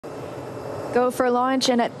Go for launch,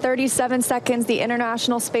 and at 37 seconds, the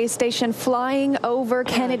International Space Station flying over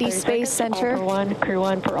Kennedy Space Center. All for one, Crew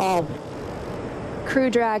 1 for all. Crew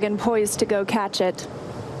Dragon poised to go catch it.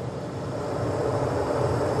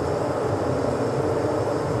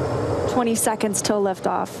 20 seconds till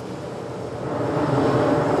liftoff.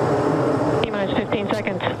 T-minus 15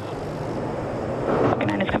 seconds. Falcon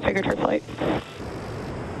 9 is configured for flight.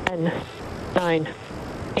 10, 9,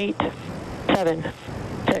 8, 7,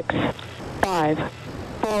 6, 5,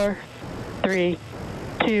 4, 3,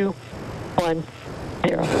 2, 1,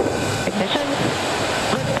 0. Ignition.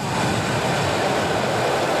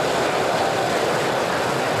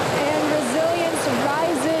 And resilience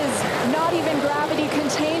rises. Not even gravity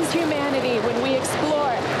contains humanity when we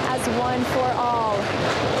explore as one for all.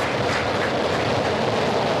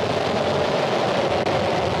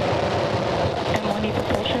 And 1E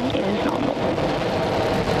propulsion is nominal.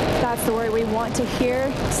 That's the word we want to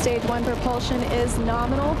hear. Stage 1 propulsion is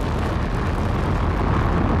nominal.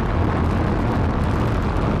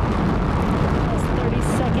 As 30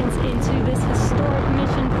 seconds into this historic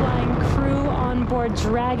mission, flying crew on board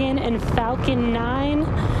Dragon and Falcon 9.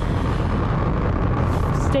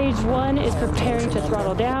 Stage 1 is preparing to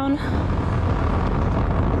throttle down.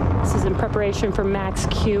 This is in preparation for max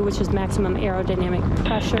Q, which is maximum aerodynamic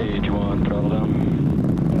pressure. Stage 1, throttle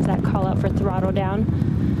down. There's that call out for throttle down.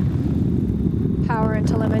 Power and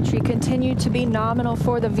telemetry continue to be nominal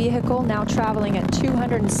for the vehicle, now traveling at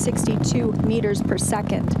 262 meters per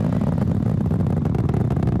second.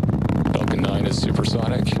 Falcon 9 is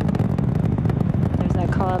supersonic. There's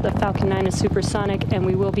that call out. The Falcon 9 is supersonic, and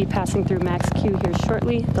we will be passing through max Q here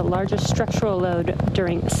shortly, the largest structural load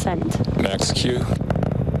during ascent. Max Q.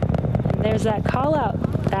 And there's that call out.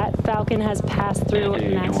 That Falcon has passed through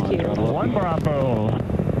max Q. 1 Bravo.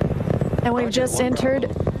 And we've just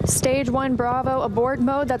entered Stage 1 Bravo abort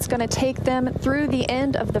mode. That's going to take them through the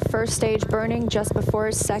end of the first stage burning just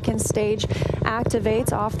before second stage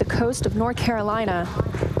activates off the coast of North Carolina.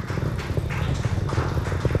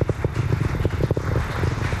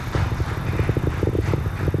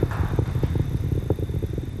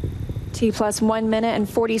 T+1 minute and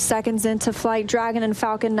 40 seconds into flight. Dragon and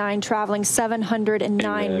Falcon 9 traveling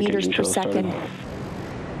 709 meters per second.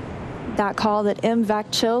 That call that MVAC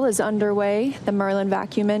chill is underway, the Merlin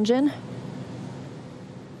vacuum engine.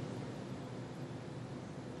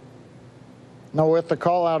 Now with the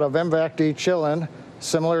call out of MVAC de-chilling,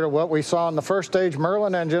 similar to what we saw in the first stage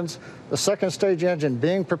Merlin engines, the second stage engine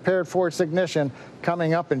being prepared for its ignition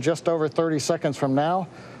coming up in just over 30 seconds from now.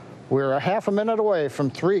 We're a half a minute away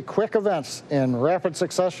from 3 quick events in rapid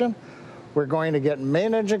succession. We're going to get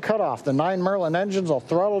main engine cut off. The 9 Merlin engines will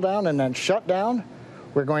throttle down and then shut down.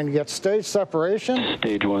 We're going to get stage separation.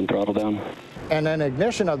 Stage 1, throttle down. And then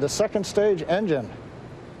ignition of the second stage engine.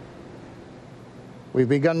 We've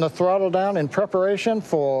begun the throttle down in preparation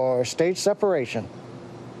for stage separation.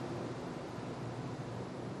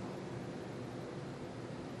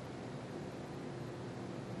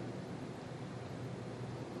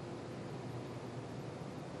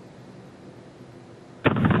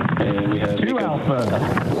 And we have 2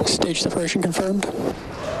 Alpha. Stage separation confirmed.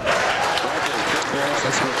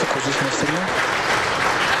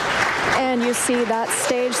 And you see that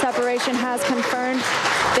stage separation has confirmed.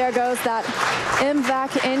 There goes that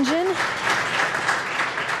MVAC engine.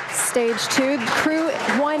 Stage 2. Crew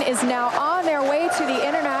 1 is now on their way to the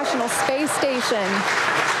International Space Station.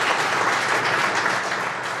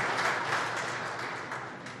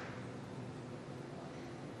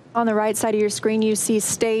 On the right side of your screen, you see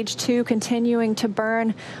Stage 2 continuing to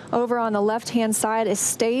burn. Over on the left-hand side is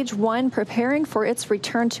Stage 1 preparing for its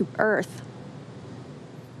return to Earth.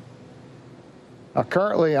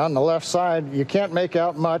 Currently on the left side, you can't make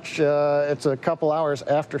out much. It's a couple hours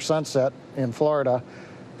after sunset in Florida,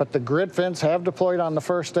 but the grid fins have deployed on the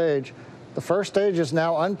first stage. The first stage is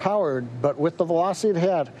now unpowered, but with the velocity it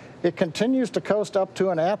had, it continues to coast up to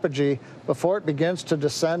an apogee before it begins to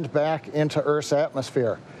descend back into Earth's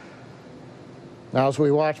atmosphere. Now, as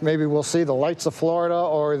we watch, maybe we'll see the lights of Florida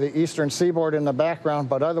or the eastern seaboard in the background,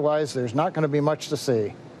 but otherwise, there's not going to be much to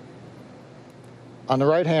see. On the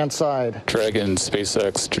right-hand side, Dragon,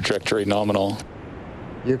 SpaceX, trajectory nominal.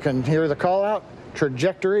 You can hear the call out.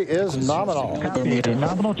 Trajectory is nominal.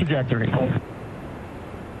 Nominal trajectory.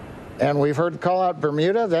 And we've heard the call out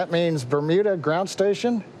Bermuda. That means Bermuda ground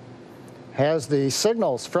station has the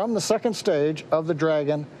signals from the second stage of the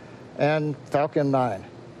Dragon and Falcon 9.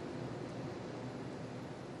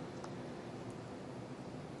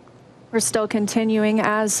 We're still continuing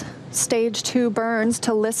as Stage 2 burns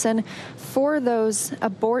to listen for those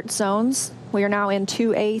abort zones. We are now in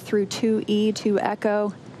 2A through 2E to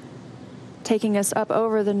Echo. taking us up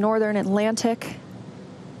over the northern Atlantic.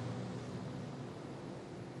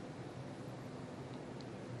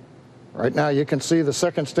 Right now you can see the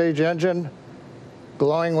second stage engine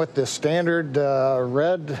glowing with the standard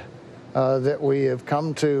red that we have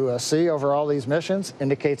come to see over all these missions.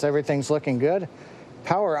 Indicates everything's looking good.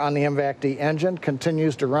 Power on the MVAC-D engine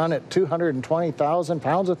continues to run at 220,000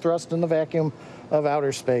 pounds of thrust in the vacuum of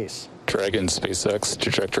outer space. Dragon SpaceX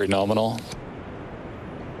trajectory nominal.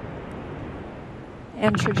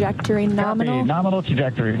 And trajectory nominal. Copy, nominal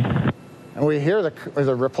trajectory. And we hear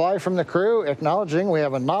the reply from the crew acknowledging we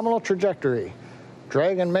have a nominal trajectory.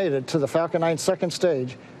 Dragon made it to the Falcon 9 second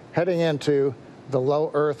stage, heading into the low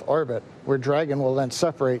Earth orbit, where Dragon will then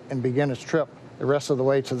separate and begin its trip the rest of the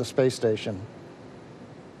way to the space station.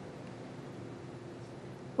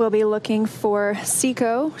 We'll be looking for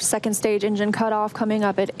SECO, second stage engine cutoff, coming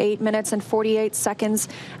up at 8 minutes and 48 seconds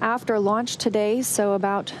after launch today. So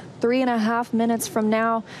about 3.5 minutes from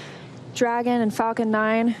now, Dragon and Falcon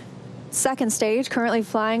 9, second stage, currently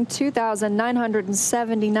flying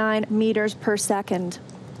 2,979 meters per second.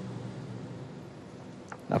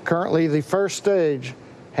 Now, currently, the first stage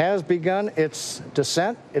has begun its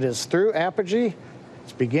descent. It is through apogee.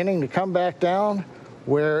 It's beginning to come back down,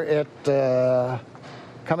 where it,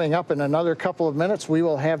 coming up in another couple of minutes, we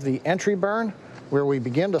will have the entry burn, where we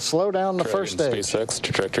begin to slow down the first stage. SpaceX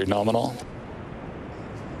trajectory nominal.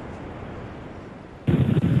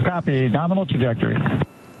 Copy, nominal trajectory.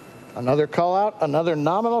 Another call out, another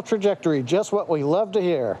nominal trajectory, just what we love to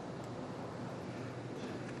hear.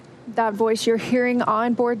 That voice you're hearing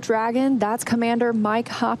on board Dragon, that's Commander Mike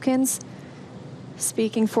Hopkins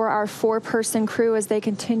speaking for our 4-person crew as they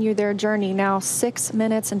continue their journey, now 6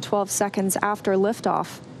 minutes and 12 seconds after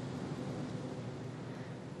liftoff.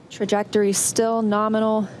 Trajectory still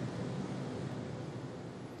nominal.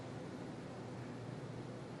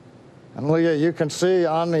 And Leah, you can see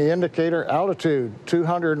on the indicator altitude,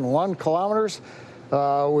 201 kilometers.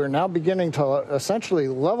 We're now beginning to essentially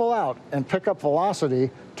level out and pick up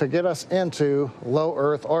velocity to get us into low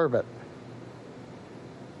Earth orbit.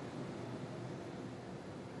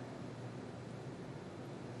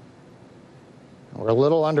 We're a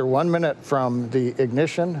little under 1 minute from the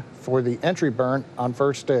ignition for the entry burn on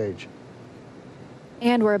first stage.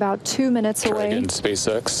 And we're about 2 minutes away. Dragon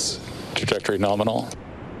SpaceX trajectory nominal.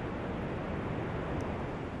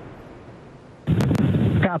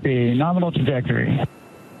 Copy, nominal trajectory.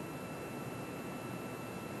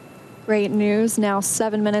 Great news, now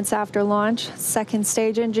 7 minutes after launch. Second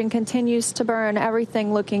stage engine continues to burn,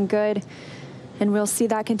 everything looking good. And we'll see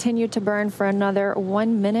that continue to burn for another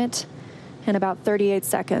 1 minute and about 38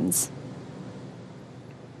 seconds.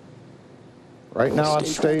 Right now on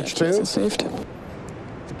stage 2,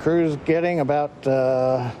 the crew's getting about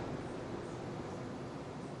a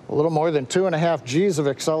little more than 2.5 G's of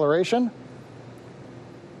acceleration.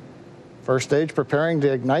 First stage preparing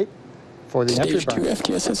to ignite for the entry burn. Stage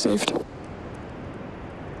 2 FTS is saved.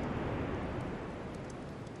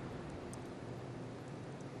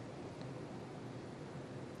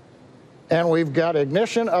 And we've got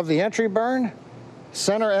ignition of the entry burn,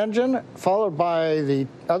 center engine, followed by the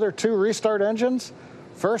other 2 restart engines.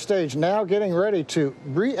 First stage now getting ready to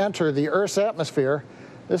re-enter the Earth's atmosphere.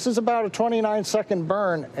 This is about a 29-second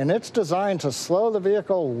burn, and it's designed to slow the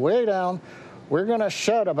vehicle way down. We're going to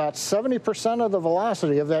shed about 70% of the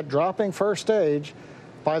velocity of that dropping first stage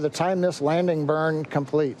by the time this landing burn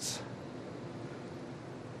completes.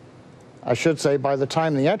 I should say by the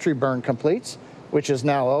time the entry burn completes, which is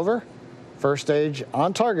now over. First stage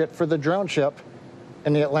on target for the drone ship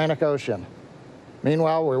in the Atlantic Ocean.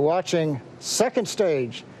 Meanwhile, we're watching second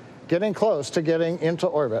stage getting close to getting into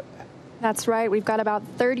orbit. That's right, we've got about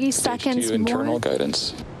 30 seconds Stage 2 internal more.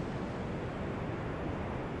 guidance.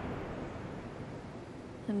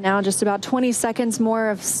 And now just about 20 seconds more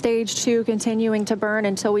of stage 2 continuing to burn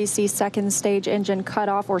until we see second stage engine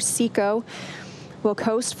cutoff, or SECO. We'll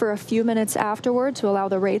coast for a few minutes afterward to allow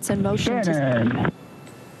the rates in motion to...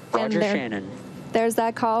 Roger, Shannon. There's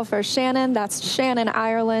that call for Shannon. That's Shannon,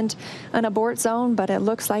 Ireland, an abort zone, but it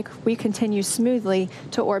looks like we continue smoothly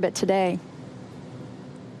to orbit today.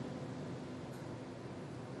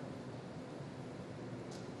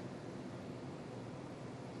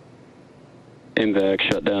 MVAC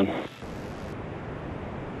shutdown.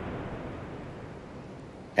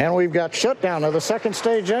 And we've got shutdown of the second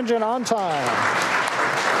stage engine on time.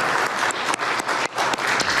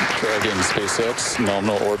 Dragon SpaceX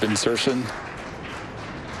nominal orbit insertion.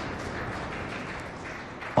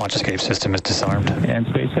 Launch escape system is disarmed. And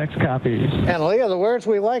SpaceX copies. And Leah, the words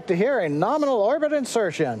we like to hear, a nominal orbit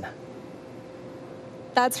insertion.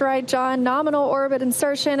 That's right, John. Nominal orbit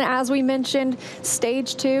insertion, as we mentioned,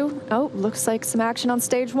 stage 2. Oh, looks like some action on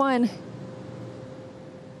stage 1.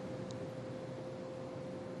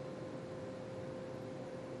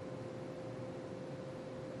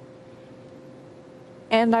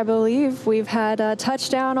 And I believe we've had a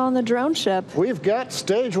touchdown on the drone ship. We've got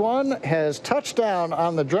stage 1 has touched down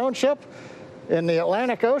on the drone ship in the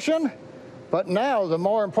Atlantic Ocean. But now the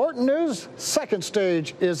more important news, second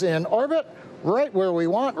stage is in orbit, right where we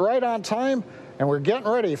want, right on time. And we're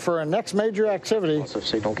getting ready for our next major activity,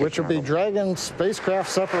 which will be Dragon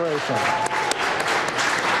spacecraft separation.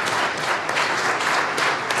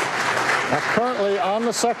 Now, currently on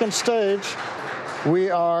the second stage,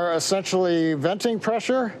 we are essentially venting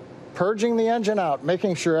pressure, purging the engine out,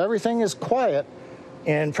 making sure everything is quiet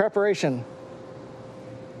in preparation.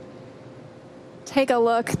 Take a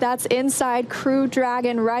look. That's inside Crew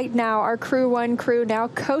Dragon right now. Our Crew 1 crew now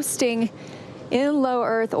coasting in low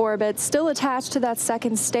Earth orbit, still attached to that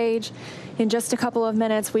second stage. In just a couple of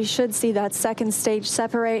minutes, we should see that second stage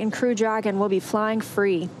separate, and Crew Dragon will be flying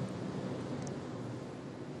free.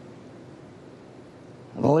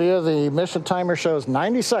 Leah, the mission timer shows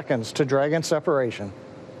 90 seconds to Dragon separation.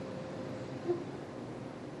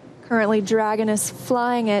 Currently, Dragon is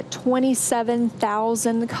flying at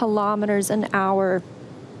 27,000 kilometers an hour.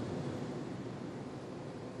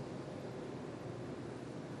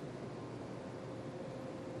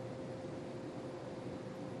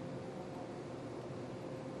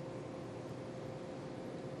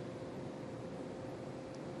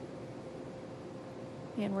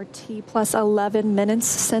 And we're T+11 minutes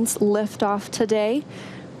since liftoff today,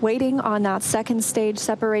 waiting on that second stage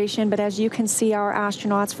separation. But as you can see, our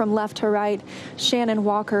astronauts from left to right, Shannon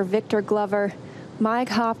Walker, Victor Glover, Mike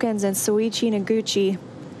Hopkins, and Soichi Noguchi,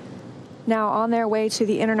 now on their way to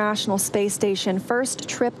the International Space Station. First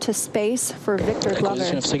trip to space for Victor Glover.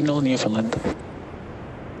 Acquisition of signal in Newfoundland.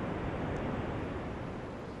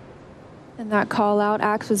 And that call out,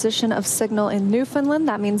 acquisition of signal in Newfoundland.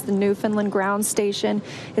 That means the Newfoundland ground station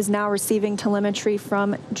is now receiving telemetry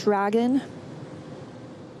from Dragon.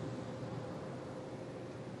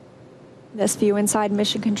 This view inside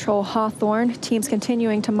Mission Control Hawthorne. Teams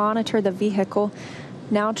continuing to monitor the vehicle,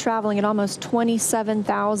 now traveling at almost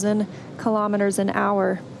 27,000 kilometers an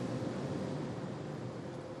hour.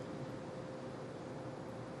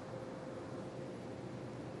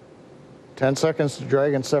 Ten seconds to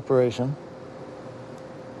Dragon separation.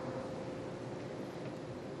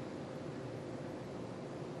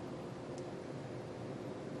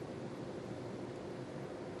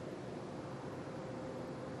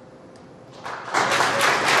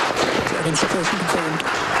 Dragon separation confirmed.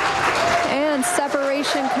 And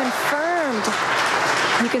separation confirmed.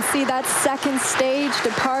 You can see that second stage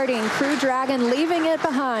departing. Crew Dragon leaving it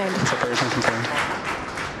behind. Separation confirmed.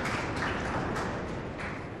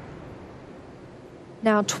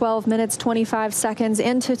 Now 12 minutes, 25 seconds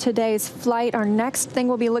into today's flight. Our next thing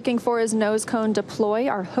we'll be looking for is nose cone deploy.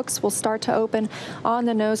 Our hooks will start to open on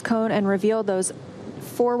the nose cone and reveal those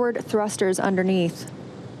forward thrusters underneath.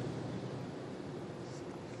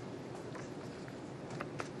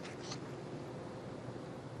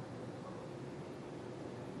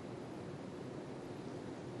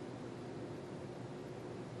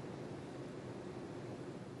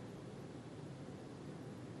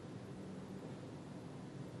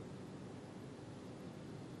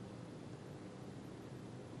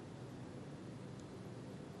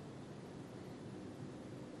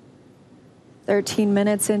 Thirteen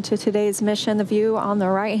minutes into today's mission, the view on the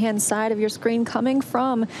right-hand side of your screen coming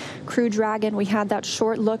from Crew Dragon. We had that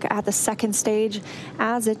short look at the second stage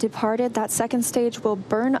as it departed. That second stage will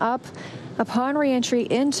burn up upon re-entry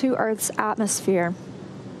into Earth's atmosphere.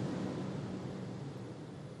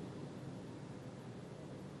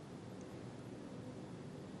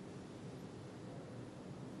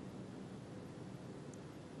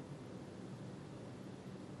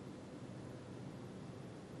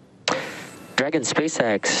 Dragon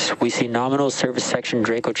SpaceX, we see nominal service section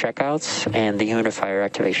Draco checkouts and the unifier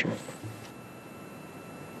activation.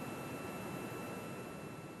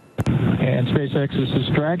 And SpaceX, this is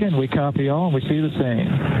Dragon. We copy all, and we see the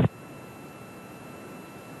same.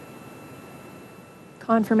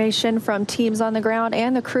 Confirmation from teams on the ground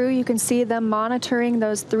and the crew. You can see them monitoring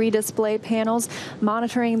those 3 display panels,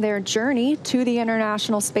 monitoring their journey to the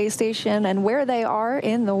International Space Station and where they are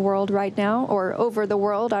in the world right now, or over the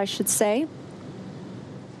world, I should say.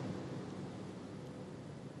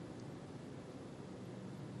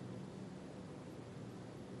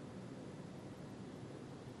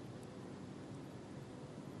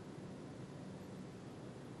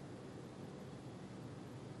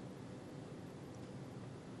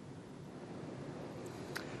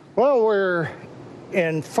 Well, we're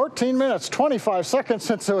in 14 minutes, 25 seconds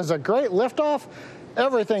since it was a great liftoff.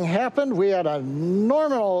 Everything happened. We had a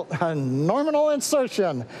nominal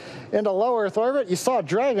insertion into low Earth orbit. You saw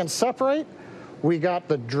Dragon separate. We got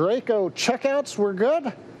the Draco checkouts were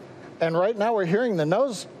good. And right now we're hearing the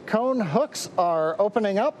nose cone hooks are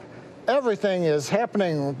opening up. Everything is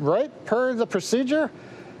happening right per the procedure.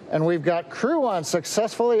 And we've got Crew 1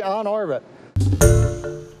 successfully on orbit.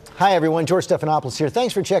 Hi everyone, George Stephanopoulos here.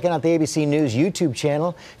 Thanks for checking out the ABC News YouTube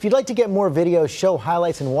channel. If you'd like to get more videos, show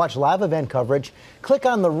highlights, and watch live event coverage, click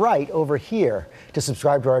on the right over here to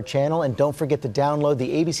subscribe to our channel, and don't forget to download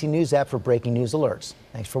the ABC News app for breaking news alerts.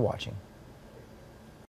 Thanks for watching.